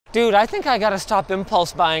Dude, I think I gotta stop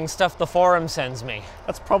impulse buying stuff the forum sends me.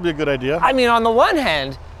 That's probably a good idea. I mean, on the one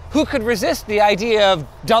hand, who could resist the idea of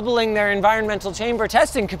doubling their environmental chamber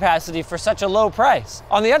testing capacity for such a low price?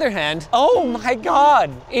 On the other hand, oh my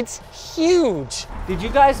God, it's huge. Did you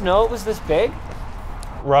guys know it was this big?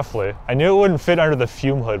 Roughly. I knew it wouldn't fit under the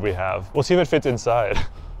fume hood we have. We'll see if it fits inside.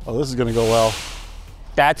 Oh, this is gonna go well.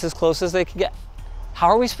 That's as close as they could get. How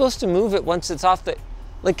are we supposed to move it once it's off the,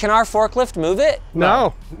 like, can our forklift move it?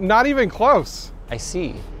 No, not even close. I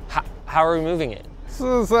see. How are we moving it?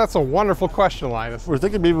 So that's a wonderful question, Linus. We're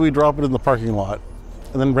thinking maybe we drop it in the parking lot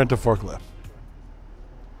and then rent a forklift.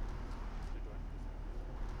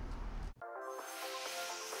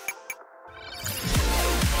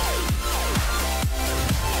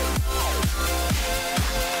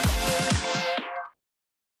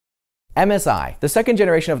 MSI, the second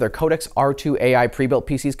generation of their Codex R2 AI pre-built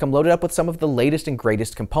PCs come loaded up with some of the latest and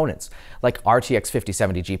greatest components, like RTX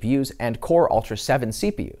 5070 GPUs and Core Ultra 7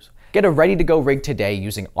 CPUs. Get a ready-to-go rig today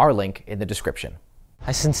using our link in the description.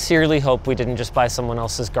 I sincerely hope we didn't just buy someone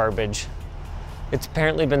else's garbage. It's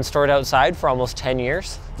apparently been stored outside for almost 10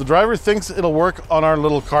 years. The driver thinks it'll work on our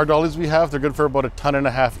little car dollies we have. They're good for about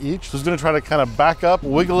 1.5 tons each. So he's gonna try to kind of back up,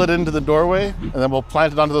 wiggle it into the doorway, and then we'll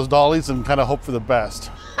plant it onto those dollies and kind of hope for the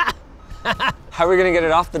best. How are we gonna get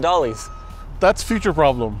it off the dollies? That's future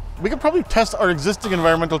problem. We could probably test our existing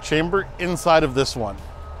environmental chamber inside of this one.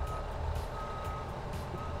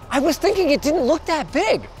 I was thinking it didn't look that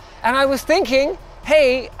big. And I was thinking,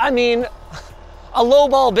 hey, I mean, a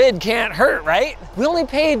lowball bid can't hurt, right? We only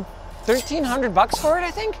paid 1,300 bucks for it,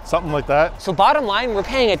 I think? Something like that. So bottom line, we're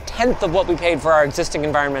paying 1/10 of what we paid for our existing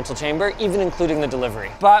environmental chamber, even including the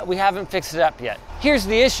delivery. But we haven't fixed it up yet. Here's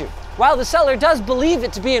the issue. While the seller does believe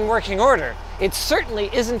it to be in working order, it certainly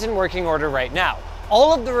isn't in working order right now.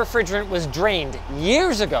 All of the refrigerant was drained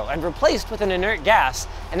years ago and replaced with an inert gas,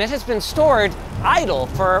 and it has been stored idle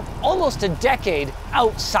for almost a decade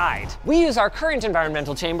outside. We use our current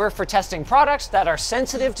environmental chamber for testing products that are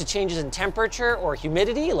sensitive to changes in temperature or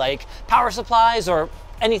humidity, like power supplies or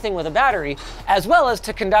anything with a battery, as well as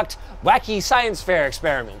to conduct wacky science fair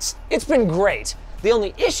experiments. It's been great. The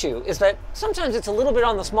only issue is that sometimes it's a little bit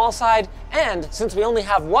on the small side, and since we only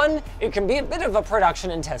have one, it can be a bit of a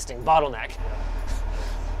production and testing bottleneck.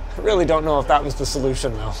 I really don't know if that was the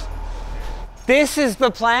solution though. This is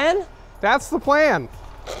the plan? That's the plan.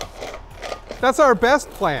 That's our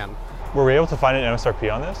best plan. Were we able to find an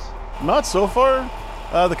MSRP on this? Not so far.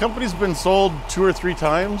 The company's been sold 2 or 3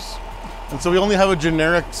 times, and so we only have a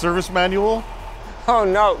generic service manual. Oh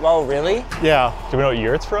no, oh really? Yeah. Do we know what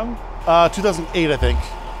year it's from? 2008, I think.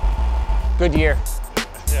 Good year.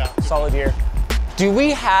 Yeah. Solid year. Do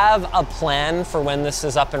we have a plan for when this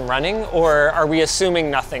is up and running, or are we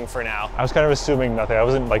assuming nothing for now? I was kind of assuming nothing. I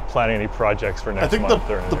wasn't like planning any projects for next month. I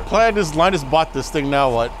think the plan is Linus bought this thing,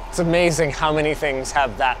 now what? It's amazing how many things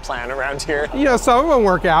have that plan around here. You know, some of them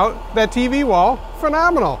work out. That TV wall,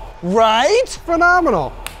 phenomenal. Right?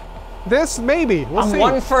 Phenomenal. This, maybe, we'll see.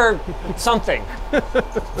 One for something.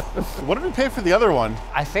 What did we pay for the other one?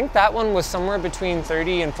 I think that one was somewhere between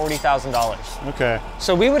 $30,000 and $40,000. Okay.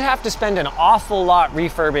 So we would have to spend an awful lot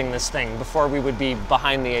refurbing this thing before we would be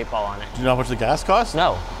behind the 8 ball on it. Do you know how much the gas costs?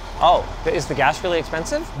 No. Oh, is the gas really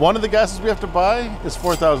expensive? One of the gases we have to buy is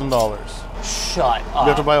 $4,000. Shut up. We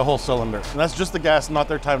have to buy a whole cylinder. And that's just the gas, not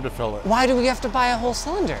their time to fill it. Why do we have to buy a whole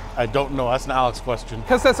cylinder? I don't know, that's an Alex question.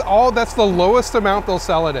 Because that's the lowest amount they'll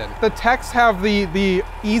sell it in. The techs have the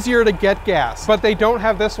easier to get gas, but they don't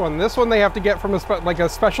have this one. This one they have to get from a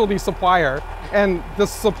specialty supplier, and the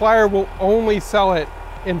supplier will only sell it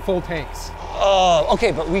in full tanks. Oh,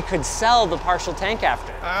 okay, but we could sell the partial tank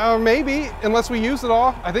after. Maybe, unless we use it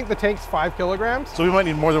all. I think the tank's 5 kilograms. So we might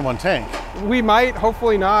need more than one tank. We might,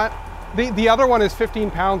 hopefully not. The other one is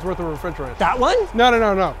 15 pounds worth of refrigerant. That one?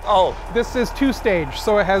 No. Oh. This is 2-stage,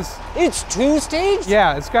 so it has... It's 2-stage?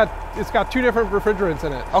 Yeah, it's got 2 different refrigerants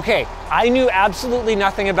in it. Okay, I knew absolutely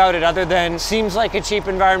nothing about it other than seems like a cheap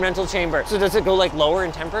environmental chamber. So does it go like lower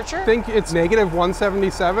in temperature? I think it's negative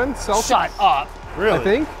 177 Celsius. Shut up. Really? I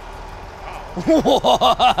think.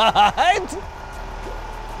 What?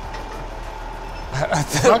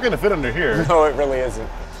 It's not gonna fit under here. No, it really isn't.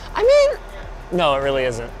 I mean, no, it really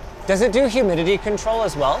isn't. Does it do humidity control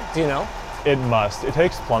as well? Do you know? It must. It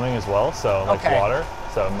takes plumbing as well, so like Okay. water,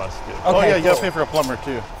 so it must do. Okay, Oh yeah, you gotta cool. pay for a plumber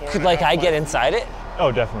too. Could like I get inside it?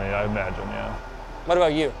 Oh, definitely, I imagine, yeah. What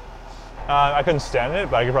about you? I couldn't stand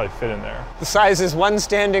it, but I could probably fit in there. The size is one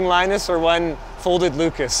standing Linus or one folded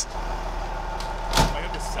Lucas.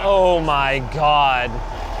 Oh my God.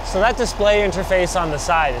 So that display interface on the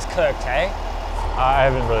side is cooked, hey? I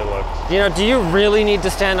haven't really looked. You know, do you really need to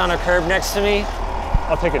stand on a curb next to me?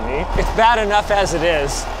 I'll take a knee. It's bad enough as it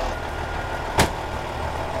is.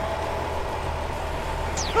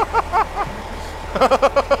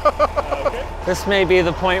 Okay. This may be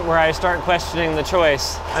the point where I start questioning the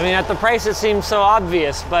choice. I mean, at the price it seems so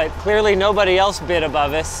obvious, but clearly nobody else bid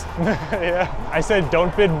above us. Yeah. I said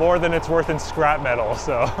don't bid more than it's worth in scrap metal,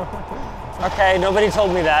 so. Okay, nobody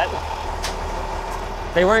told me that.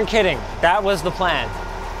 They weren't kidding. That was the plan.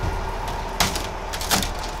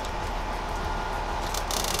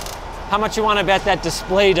 How much you want to bet that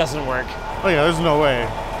display doesn't work? Oh yeah, there's no way.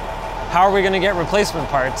 How are we going to get replacement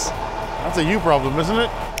parts? That's a you problem, isn't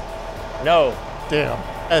it? No. Damn.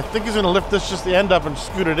 I think he's gonna lift this just the end up and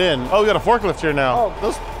scoot it in. Oh, we got a forklift here now.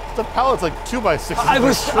 Oh, the pallet's like 2x6s.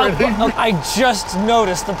 I just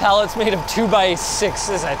noticed the pallet's made of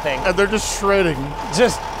 2x6s, I think. And they're just shredding.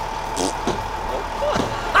 Just.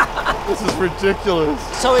 This is ridiculous.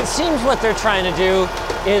 So it seems what they're trying to do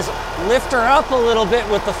is lift her up a little bit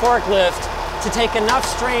with the forklift to take enough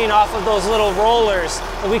strain off of those little rollers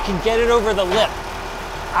that we can get it over the lip.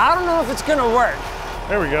 I don't know if it's gonna work.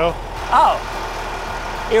 There we go. Oh,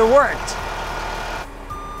 it worked.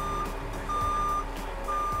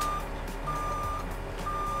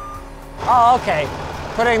 Oh, okay.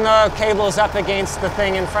 Putting the cables up against the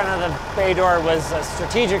thing in front of the bay door was a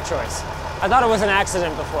strategic choice. I thought it was an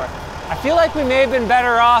accident before. I feel like we may have been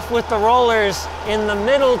better off with the rollers in the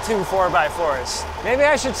middle two 4x4s. Maybe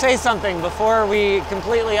I should say something before we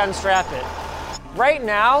completely unstrap it. Right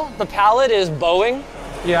now, the pallet is bowing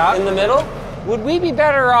in the middle. Would we be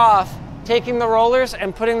better off taking the rollers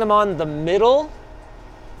and putting them on the middle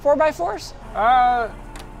 4x4s? I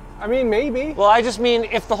mean, maybe. Well, I just mean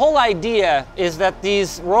if the whole idea is that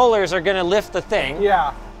these rollers are gonna lift the thing,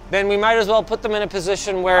 then we might as well put them in a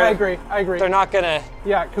position where I agree. they're not gonna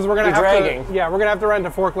because we're gonna be have dragging. to. Yeah, we're gonna have to rent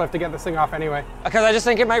a forklift to get this thing off anyway. Because I just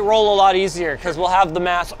think it might roll a lot easier because we'll have the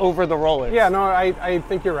mass over the rollers. Yeah, no, I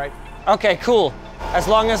think you're right. Okay, cool. As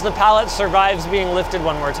long as the pallet survives being lifted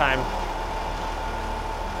one more time.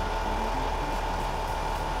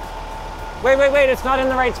 Wait, it's not in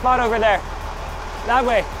the right spot over there. That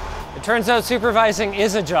way. It turns out supervising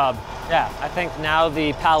is a job. Yeah, I think now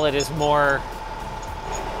the pallet is more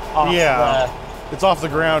off it's off the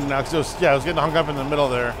ground now. Cause it was getting hung up in the middle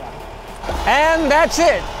there. And that's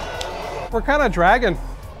it. We're kind of dragging.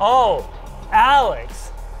 Oh,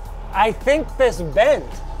 Alex, I think this bent.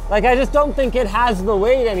 Like, I just don't think it has the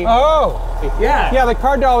weight anymore. Oh, yeah. Yeah, the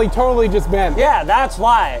car dolly totally just bent. Yeah, that's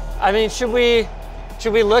why. I mean, should we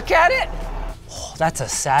look at it? Oh, that's a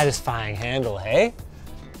satisfying handle, hey?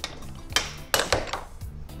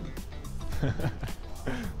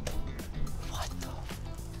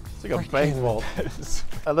 It's like a bank vault.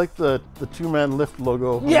 I like the two-man lift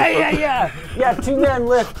logo. Yeah, two-man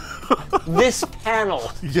lift. This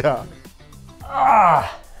panel. Yeah.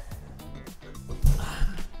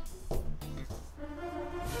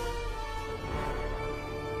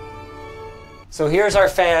 So here's our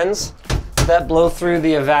fans that blow through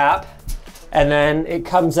the evap, and then it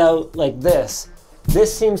comes out like this.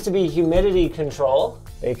 This seems to be humidity control.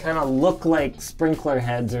 They kind of look like sprinkler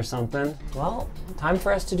heads or something. Well, time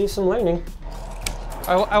for us to do some learning.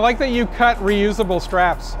 I like that you cut reusable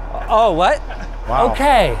straps. Oh, what? Wow.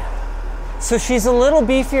 Okay. So she's a little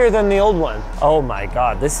beefier than the old one. Oh my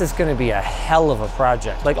God, this is gonna be a hell of a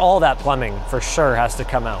project. Like, all that plumbing for sure has to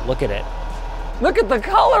come out. Look at it. Look at the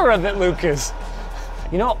color of it, Lucas.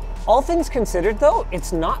 You know, all things considered though,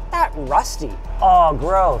 it's not that rusty. Oh,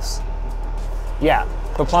 gross. Yeah,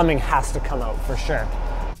 the plumbing has to come out for sure.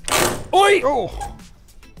 Oi! Oh.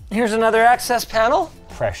 Here's another access panel.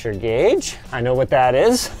 Pressure gauge. I know what that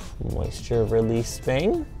is. Moisture release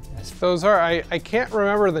thing. Those are, I can't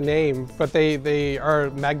remember the name, but they are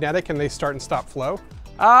magnetic and they start and stop flow.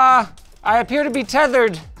 I appear to be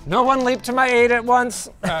tethered. No one leaped to my aid at once.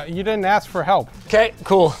 You didn't ask for help. Okay,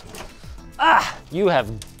 cool. You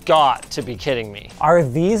have got to be kidding me. Are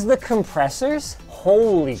these the compressors?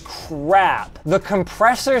 Holy crap. The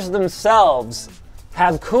compressors themselves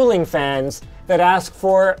have cooling fans that ask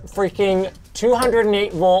for freaking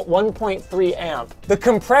 208 volt, 1.3 amp. The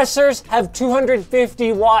compressors have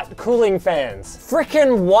 250 watt cooling fans.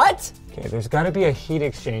 Frickin' what? Okay, there's gotta be a heat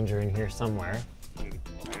exchanger in here somewhere.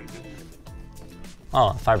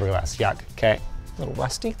 Oh, fiberglass, yuck, okay. A little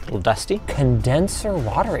rusty, a little dusty. Condenser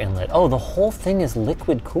water inlet. Oh, the whole thing is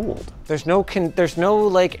liquid cooled. There's no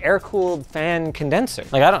like air cooled fan condenser.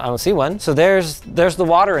 Like I don't see one. So there's the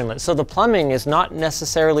water inlet. So the plumbing is not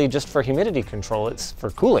necessarily just for humidity control, it's for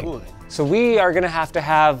cooling. So we are gonna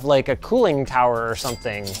have like a cooling tower or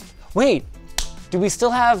something. Wait, do we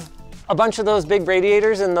still have, a bunch of those big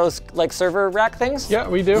radiators in those like server rack things? Yeah,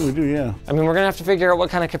 we do. We do, yeah. I mean, we're gonna have to figure out what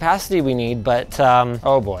kind of capacity we need, but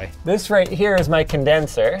oh boy. This right here is my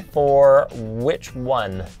condenser for which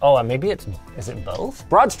one? Oh, maybe is it both?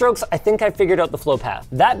 Broad strokes, I think I figured out the flow path.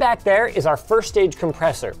 That back there is our first stage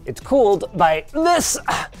compressor. It's cooled by this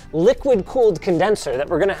liquid cooled condenser that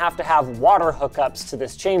we're gonna have to have water hookups to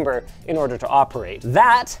this chamber in order to operate.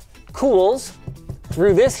 That cools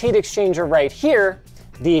through this heat exchanger right here,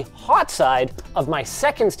 the hot side of my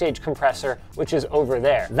second stage compressor, which is over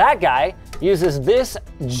there. That guy uses this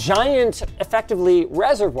giant, effectively,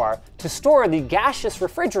 reservoir to store the gaseous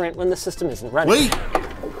refrigerant when the system isn't running. Wait!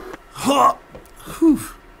 Huh. Whew.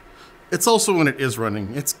 It's also when it is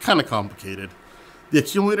running. It's kind of complicated. The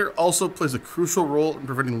accumulator also plays a crucial role in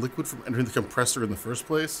preventing liquid from entering the compressor in the first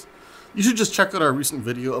place. You should just check out our recent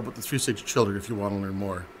video about the 3-stage chiller if you want to learn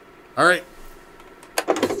more. All right.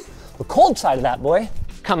 The cold side of that boy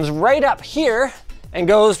comes right up here and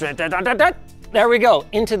goes, there we go,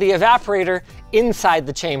 into the evaporator inside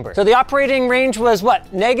the chamber. So the operating range was what,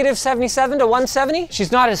 -77 to 170?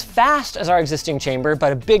 She's not as fast as our existing chamber,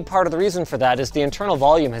 but a big part of the reason for that is the internal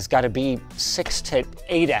volume has got to be 6 to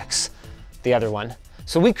 8x the other one.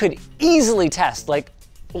 So we could easily test like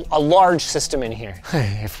a large system in here,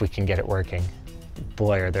 if we can get it working.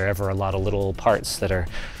 Boy, are there ever a lot of little parts that are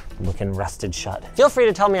looking rusted shut. Feel free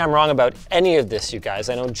to tell me I'm wrong about any of this, you guys.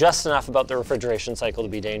 I know just enough about the refrigeration cycle to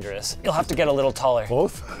be dangerous. You'll have to get a little taller.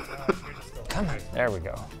 Both? Come on, there we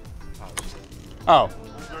go. Oh,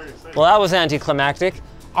 well that was anticlimactic.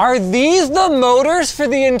 Are these the motors for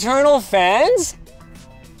the internal fans?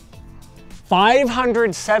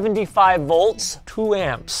 575 volts, 2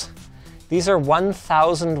 amps. These are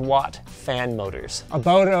 1,000 watt fan motors.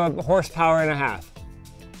 About a horsepower and a half.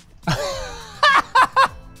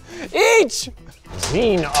 Each!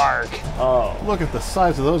 Zine arc. Oh. Look at the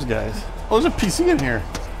size of those guys. Oh, there's a PC in here.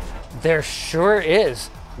 There sure is.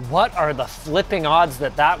 What are the flipping odds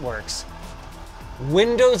that that works?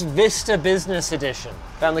 Windows Vista Business Edition.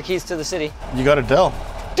 Found the keys to the city. You got a Dell.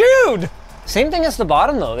 Dude! Same thing as the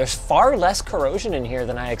bottom though. There's far less corrosion in here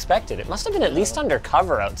than I expected. It must have been at least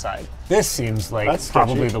undercover outside. This seems like That's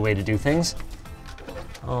probably sketchy. the way to do things.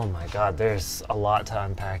 Oh my God, there's a lot to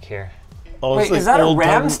unpack here. Oh, Wait, it's like is that a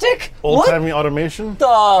RAM old-timey- stick? Old-timey automation? What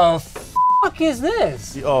the fuck is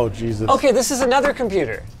this? Oh, Jesus. Okay, this is another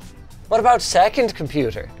computer. What about second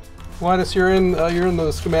computer? Linus, you're in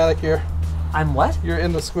the schematic here. I'm what? You're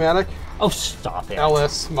in the schematic. Oh, stop it.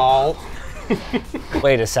 LS small.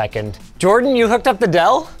 Wait a second. Jordan, you hooked up the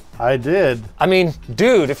Dell? I did. I mean,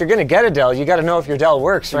 dude, if you're gonna get a Dell, you gotta know if your Dell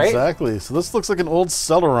works, right? Exactly. So this looks like an old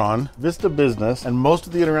Celeron Vista Business, and most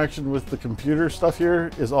of the interaction with the computer stuff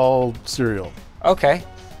here is all serial. Okay.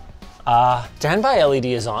 Standby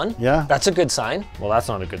LED is on. Yeah. That's a good sign. Well, that's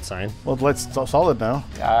not a good sign. Well, the light's solid now.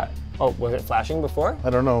 Oh, was it flashing before?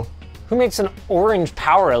 I don't know. Who makes an orange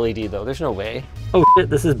power LED though? There's no way. Oh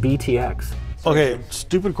shit, this is BTX. Okay,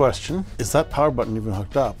 stupid question. Is that power button even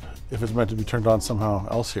hooked up if it's meant to be turned on somehow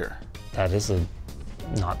else here? That is a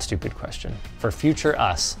not stupid question. For future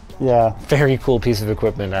us. Yeah. Very cool piece of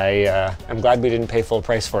equipment. I'm glad we didn't pay full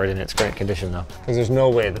price for it in its current condition though, because there's no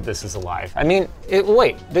way that this is alive. I mean,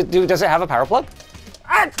 wait, does it have a power plug?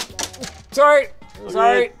 Ah! Sorry.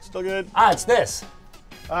 Still good. Ah, it's this.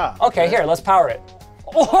 Ah. Okay, here, let's power it.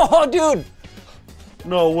 Oh, dude,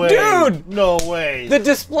 No way. Dude! No way. the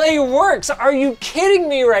display works. Are you kidding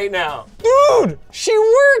me right now? Dude, she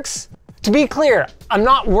works. To be clear, I'm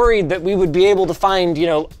not worried that we would be able to find,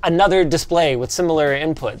 another display with similar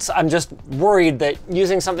inputs. I'm just worried that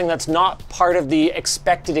using something that's not part of the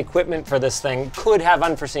expected equipment for this thing could have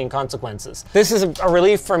unforeseen consequences. This is a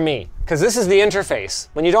relief for me, because this is the interface.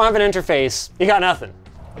 When you don't have an interface, you got nothing.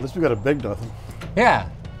 At least we got a big nothing. Yeah.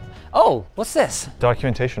 Oh, what's this?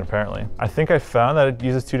 Documentation, apparently. I think I found that it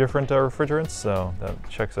uses 2 different refrigerants, so that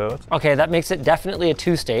checks out. Okay, that makes it definitely a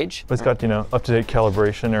 2-stage. But it's got, up-to-date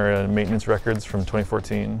calibration or maintenance records from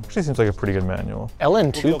 2014. Actually seems like a pretty good manual.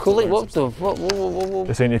 LN2 cooling? Whoa.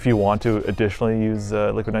 They're saying if you want to additionally use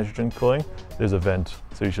liquid nitrogen cooling, there's a vent,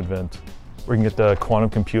 so you should vent. We can get the quantum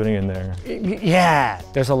computing in there. Yeah.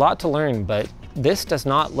 There's a lot to learn, but this does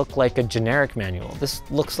not look like a generic manual. This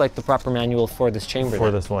looks like the proper manual for this chamber. For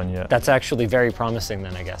this one, yeah. That's actually very promising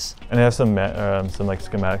then, I guess. And it has some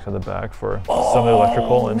schematics on the back for some of the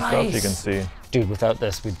electrical and stuff you can see. Dude, without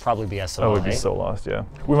this, we'd probably be SOL. Oh, we'd be so lost, yeah.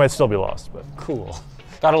 We might still be lost, but. Cool.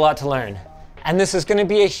 Got a lot to learn. And this is gonna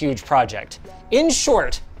be a huge project. In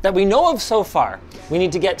short, that we know of so far, we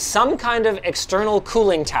need to get some kind of external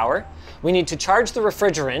cooling tower. We need to charge the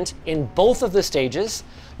refrigerant in both of the stages.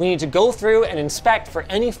 we need to go through and inspect for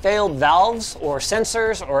any failed valves or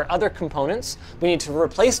sensors or other components. We need to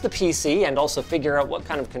replace the PC and also figure out what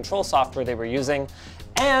kind of control software they were using.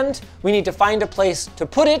 And we need to find a place to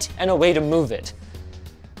put it and a way to move it.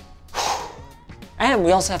 And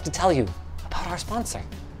we also have to tell you about our sponsor,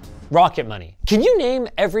 Rocket Money. Can you name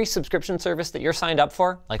every subscription service that you're signed up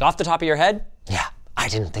for, like off the top of your head? Yeah, I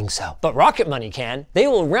didn't think so. But Rocket Money can. They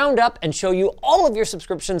will round up and show you all of your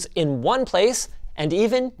subscriptions in one place and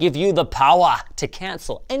even give you the power to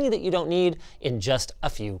cancel any that you don't need in just a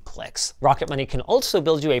few clicks. Rocket Money can also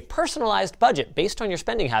build you a personalized budget based on your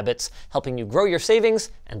spending habits, helping you grow your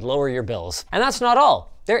savings and lower your bills. And that's not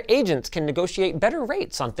all. Their agents can negotiate better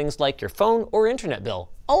rates on things like your phone or internet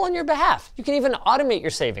bill, all on your behalf. You can even automate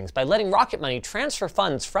your savings by letting Rocket Money transfer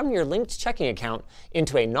funds from your linked checking account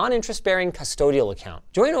into a non-interest-bearing custodial account.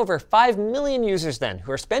 Join over 5 million users then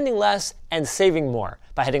who are spending less and saving more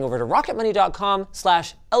by heading over to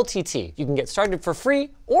rocketmoney.com/LTT. You can get started for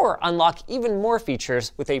free or unlock even more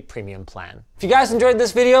features with a premium plan. If you guys enjoyed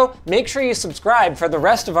this video, make sure you subscribe for the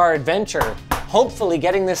rest of our adventure, hopefully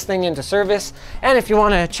getting this thing into service. And if you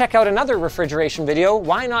want to check out another refrigeration video,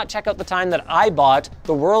 why not check out the time that I bought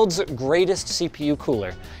the world's greatest CPU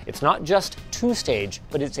cooler. It's not just 2-stage,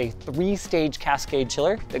 but it's a 3-stage cascade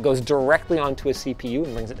chiller that goes directly onto a CPU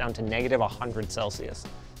and brings it down to -100 Celsius.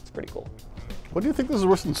 It's pretty cool. What do you think this is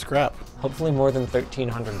worse than scrap? Hopefully more than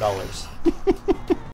 $1,300.